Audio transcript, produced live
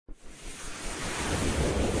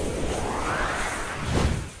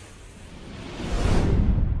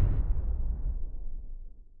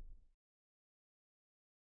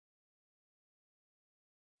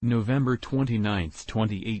November 29,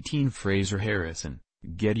 2018. Fraser Harrison,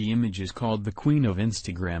 Getty Images. Called the Queen of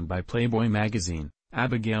Instagram by Playboy magazine,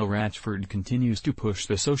 Abigail Ratchford continues to push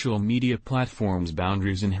the social media platform's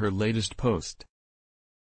boundaries in her latest post.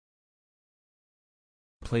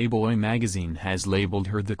 Playboy magazine has labeled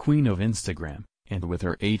her the Queen of Instagram, and with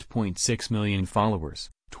her 8.6 million followers,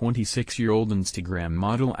 26-year-old Instagram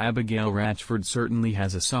model Abigail Ratchford certainly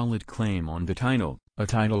has a solid claim on the title, a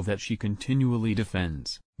title that she continually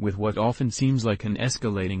defends, with what often seems like an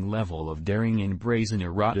escalating level of daring and brazen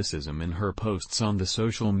eroticism in her posts on the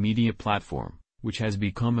social media platform, which has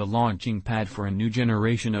become a launching pad for a new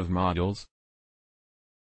generation of models.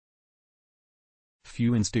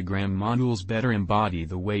 Few Instagram models better embody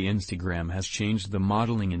the way Instagram has changed the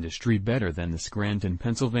modeling industry better than the Scranton,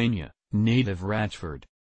 Pennsylvania native Ratchford.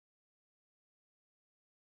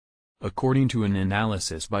 According to an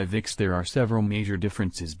analysis by VIX, there are several major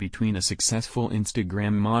differences between a successful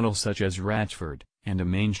Instagram model such as Ratchford, and a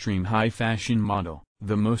mainstream high-fashion model.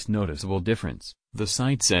 The most noticeable difference, the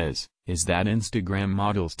site says, is that Instagram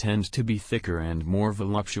models tend to be thicker and more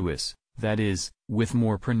voluptuous, that is, with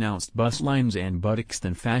more pronounced bust lines and buttocks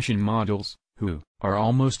than fashion models, who are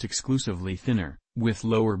almost exclusively thinner, with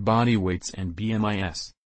lower body weights and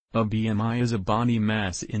BMIs. A BMI is a body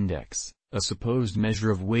mass index, a supposed measure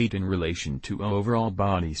of weight in relation to overall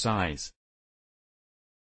body size.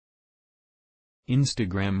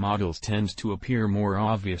 Instagram models tend to appear more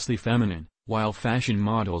obviously feminine, while fashion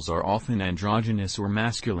models are often androgynous or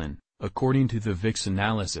masculine, according to the VIX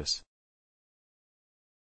analysis.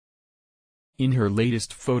 In her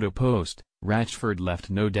latest photo post, Ratchford left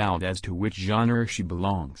no doubt as to which genre she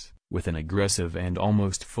belongs, with an aggressive and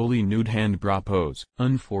almost fully nude hand bra pose.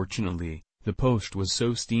 Unfortunately, the post was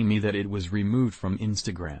so steamy that it was removed from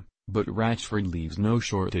Instagram, but Ratchford leaves no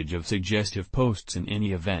shortage of suggestive posts in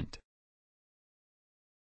any event.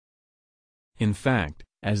 In fact,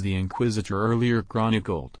 as the Inquisitor earlier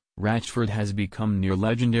chronicled, Ratchford has become near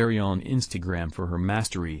legendary on Instagram for her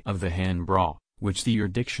mastery of the hand bra, which the Your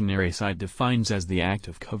Dictionary site defines as the act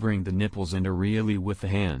of covering the nipples and areolae with the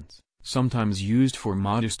hands, sometimes used for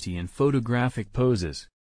modesty in photographic poses.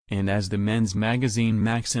 And as the men's magazine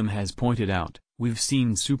Maxim has pointed out, we've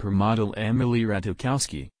seen supermodel Emily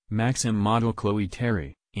Ratajkowski, Maxim model Chloe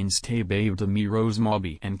Terry, Insta babe Demi Rose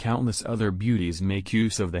Mobby and countless other beauties make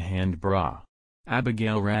use of the hand bra.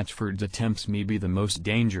 Abigail Ratchford's attempts may be the most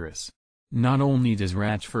dangerous. Not only does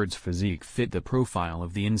Ratchford's physique fit the profile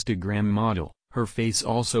of the Instagram model, her face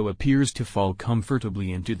also appears to fall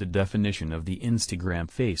comfortably into the definition of the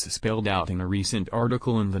Instagram face spelled out in a recent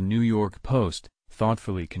article in the New York Post: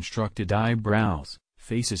 thoughtfully constructed eyebrows,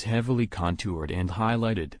 face is heavily contoured and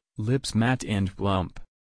highlighted, lips matte and plump.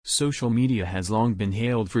 Social media has long been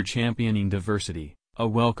hailed for championing diversity, a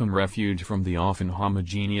welcome refuge from the often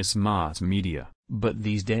homogeneous mass media. But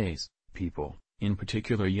these days, people, in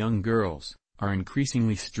particular young girls, are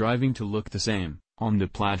increasingly striving to look the same, on the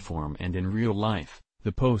platform and in real life,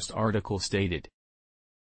 the Post article stated.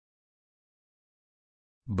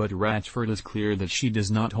 But Ratchford is clear that she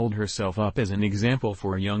does not hold herself up as an example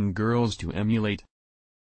for young girls to emulate.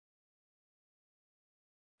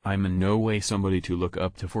 "I'm in no way somebody to look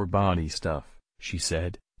up to for body stuff," she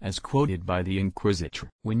said, as quoted by the Inquisitor.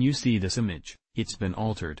 "When you see this image, it's been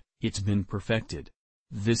altered, it's been perfected.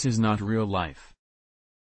 This is not real life.